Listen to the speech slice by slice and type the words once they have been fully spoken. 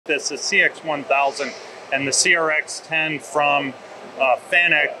this, the CX1000 and the CRX10 from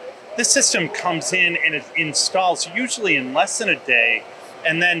Fanuc, this system comes in and it installs usually in less than a day,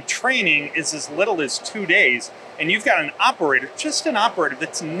 and then training is as little as 2 days. And you've got an operator, just an operator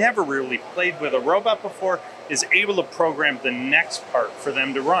that's never really played with a robot before, is able to program the next part for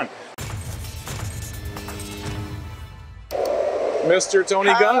them to run. Mr.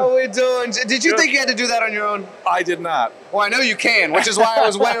 Tony Gunn. How are we doing? Did you think you had to do that on your own? I did not. Well, I know you can, which is why I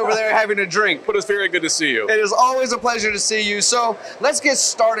was way over there having a drink. But it's very good to see you. It is always a pleasure to see you. So let's get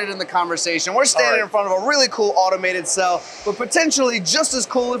started in the conversation. We're standing in front of a really cool automated cell, but potentially just as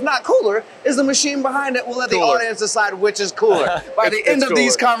cool, if not cooler, is the machine behind it. We'll let the audience decide which is cooler by the end of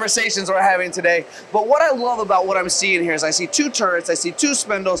these conversations we're having today. But what I love about what I'm seeing here is I see 2 turrets, I see 2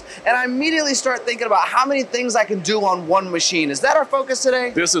 spindles, and I immediately start thinking about how many things I can do on one machine. Is that our focus today?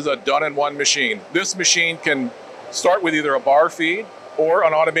 This is a done-in-one machine. This machine can start with either a bar feed or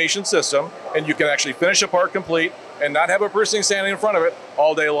an automation system, and you can actually finish a part complete and not have a person standing in front of it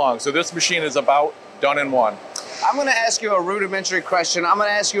all day long. So this machine is about done in one. I'm gonna ask you a rudimentary question. I'm gonna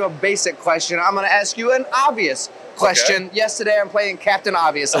ask you a basic question. I'm gonna ask you an obvious question. Okay. Yesterday I'm playing Captain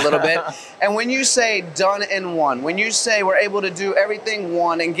Obvious a little bit. And when you say done in one, when you say we're able to do everything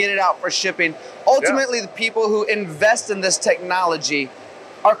one and get it out for shipping, ultimately the people who invest in this technology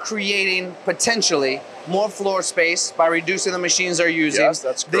are creating potentially more floor space by reducing the machines they're using. Yes,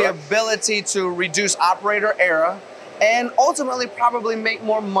 that's correct. The ability to reduce operator error, and ultimately probably make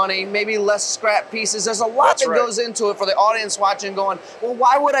more money, maybe less scrap pieces. There's a lot that goes into it for the audience watching going, well,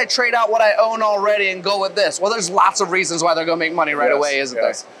 why would I trade out what I own already and go with this? Well, there's lots of reasons why they're gonna make money right away, isn't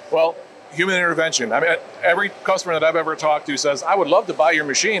there? Well, human intervention. I mean, every customer that I've ever talked to says, I would love to buy your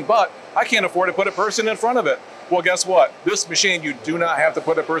machine, but I can't afford to put a person in front of it. Well, guess what? This machine, you do not have to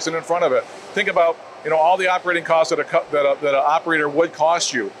put a person in front of it. Think about, you know, all the operating costs that an operator would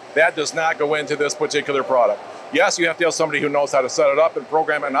cost you. That does not go into this particular product. Yes, you have to have somebody who knows how to set it up and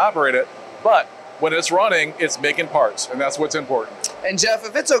program it and operate it, but when it's running, it's making parts, and that's what's important. And Jeff,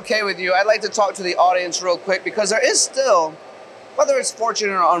 if it's okay with you, I'd like to talk to the audience real quick, because there is still, whether it's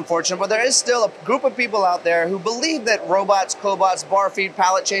fortunate or unfortunate, but there is still a group of people out there who believe that robots, cobots, bar feed,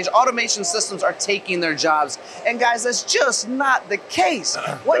 pallet change, automation systems are taking their jobs. And guys, that's just not the case.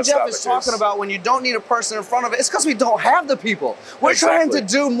 What Jeff is talking about when you don't need a person in front of it, it's because we don't have the people. We're trying to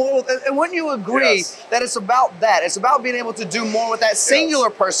do more, and wouldn't you agree that it's about that? It's about being able to do more with that singular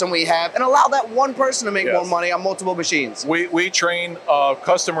person we have and allow that one person to make more money on multiple machines. We train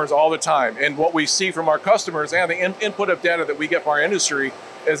customers all the time, and what we see from our customers and the input of data that we get from our industry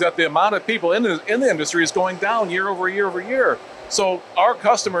is that the amount of people in the industry is going down year over year over year. So our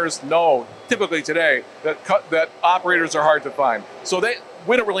customers know typically today that operators are hard to find. So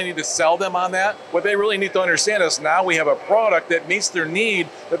we don't really need to sell them on that. What they really need to understand is now we have a product that meets their need,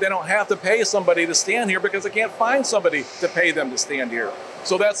 that they don't have to pay somebody to stand here because they can't find somebody to pay them to stand here.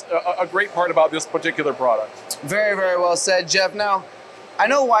 So that's a great part about this particular product. Very, very well said, Jeff. Now, I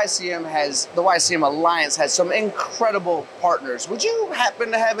know the YCM Alliance has some incredible partners. Would you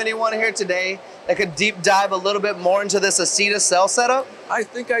happen to have anyone here today that could deep dive a little bit more into this Acieta cell setup? I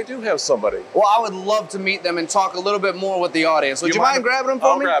think I do have somebody. Well, I would love to meet them and talk a little bit more with the audience. Would you mind grabbing them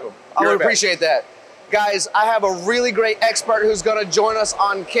for me? I'll grab them. I would appreciate that. Guys, I have a really great expert who's gonna join us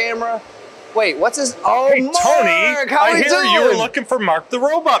on camera. Wait, what's his? Oh, hey, Mark, Tony, how I we hear doing? you were looking for Mark the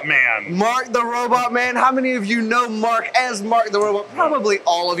Robot Man. Mark the Robot Man. How many of you know Mark as Mark the Robot? Probably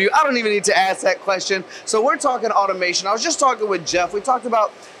all of you. I don't even need to ask that question. So we're talking automation. I was just talking with Jeff. We talked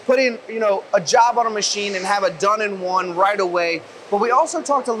about putting, a job on a machine and have it done in one right away. But we also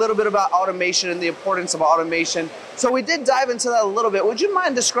talked a little bit about automation and the importance of automation. So we did dive into that a little bit. Would you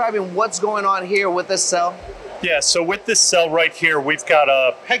mind describing what's going on here with this cell? Yeah, so with this cell right here, we've got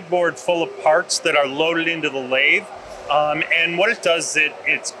a pegboard full of parts that are loaded into the lathe. And what it does is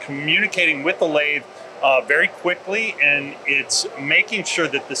it's communicating with the lathe very quickly, and it's making sure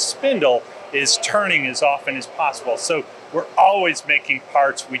that the spindle is turning as often as possible. So we're always making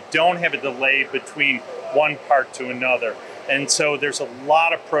parts. We don't have a delay between one part to another. And so there's a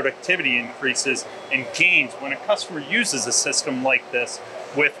lot of productivity increases and gains when a customer uses a system like this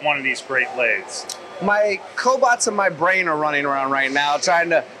with one of these great lathes. My cobots in my brain are running around right now, trying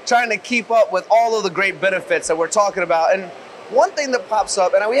to keep up with all of the great benefits that we're talking about. And one thing that pops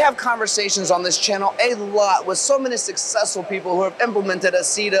up, and we have conversations on this channel a lot with so many successful people who have implemented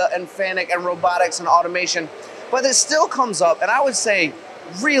Acieta and Fanuc and robotics and automation, but it still comes up, and I would say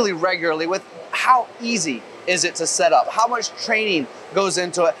really regularly, with how easy is it to set up? How much training goes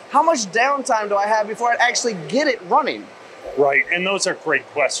into it? How much downtime do I have before I actually get it running? Right, and those are great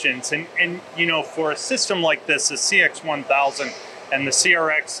questions. And for a system like this, the CX1000, and the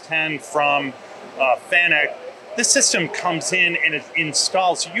CRX10 from Fanuc, this system comes in and it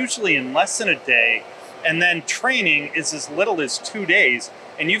installs usually in less than a day, and then training is as little as 2 days.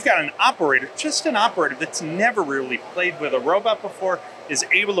 And you've got an operator, just an operator that's never really played with a robot before, is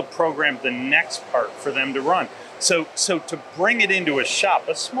able to program the next part for them to run. So to bring it into a shop,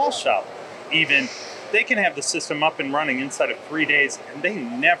 a small shop even, they can have the system up and running inside of 3 days, and they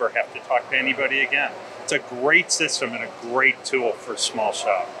never have to talk to anybody again. It's a great system and a great tool for small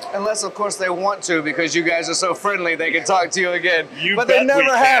shop. Unless, of course, they want to, because you guys are so friendly, they can talk to you again. But they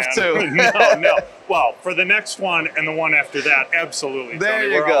never have to. No. Well, for the next one and the one after that, absolutely. There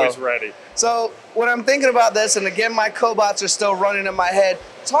Tony, you we're go. always ready. So when I'm thinking about this, and again, my cobots are still running in my head,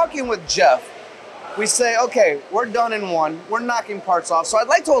 talking with Jeff, we say, okay, we're done in one, we're knocking parts off. So I'd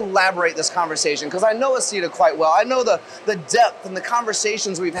like to elaborate this conversation because I know Acieta quite well. I know the depth and the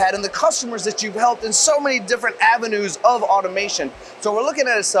conversations we've had and the customers that you've helped in so many different avenues of automation. So we're looking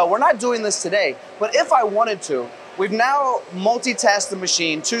at a cell. We're not doing this today, but if I wanted to, we've now multitasked the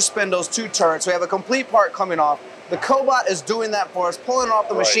machine, 2 spindles, 2 turrets. We have a complete part coming off. The cobot is doing that for us, pulling it off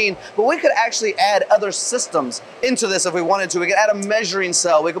the machine, but we could actually add other systems into this if we wanted to. We could add a measuring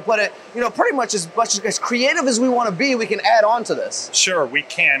cell. We could put it, pretty much as creative as we want to be, we can add on to this. Sure, we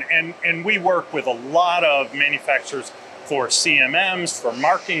can. And we work with a lot of manufacturers for CMMs, for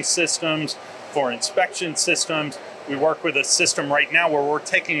marking systems, for inspection systems. We work with a system right now where we're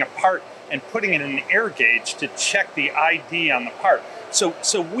taking a part and putting it in an air gauge to check the ID on the part.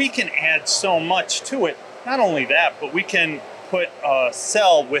 So we can add so much to it. Not only that, but we can put a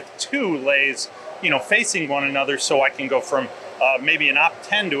cell with 2 lathes, facing one another, so I can go from maybe an op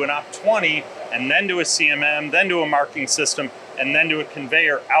 10 to an op 20, and then to a CMM, then to a marking system, and then to a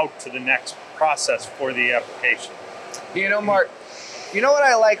conveyor out to the next process for the application. Mark, you know what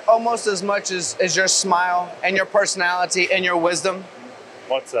I like almost as much as your smile and your personality and your wisdom?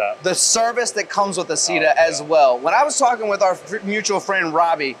 What's that? The service that comes with Acieta as well. When I was talking with our mutual friend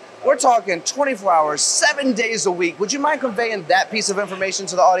Robbie, we're talking 24 hours, 7 days a week. Would you mind conveying that piece of information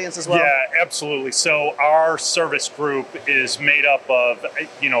to the audience as well? Yeah, absolutely. So our service group is made up of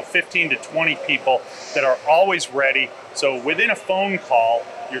 15 to 20 people that are always ready. So within a phone call,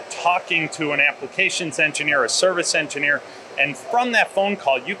 you're talking to an applications engineer, a service engineer, and from that phone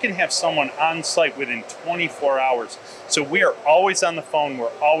call, you can have someone on site within 24 hours. So we are always on the phone.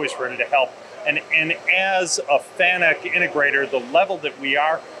 We're always ready to help. And as a Fanuc integrator, the level that we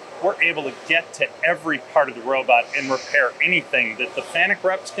are, we're able to get to every part of the robot and repair anything that the Fanuc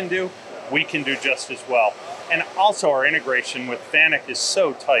reps can do, we can do just as well. And also our integration with Fanuc is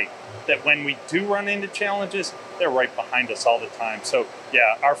so tight that when we do run into challenges, they're right behind us all the time. So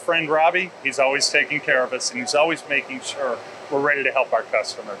yeah, our friend Robbie, he's always taking care of us and he's always making sure we're ready to help our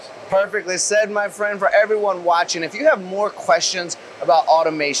customers. Perfectly said, my friend. For everyone watching, if you have more questions about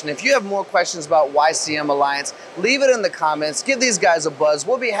automation, if you have more questions about YCM Alliance, leave it in the comments. Give these guys a buzz.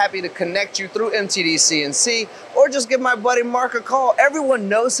 We'll be happy to connect you through MTDCNC, or just give my buddy Mark a call. Everyone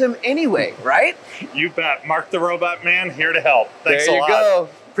knows him anyway, right? You bet. Mark the Robot Man, here to help. Thanks a lot. There you go.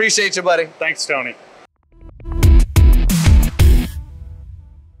 Appreciate you, buddy. Thanks, Tony.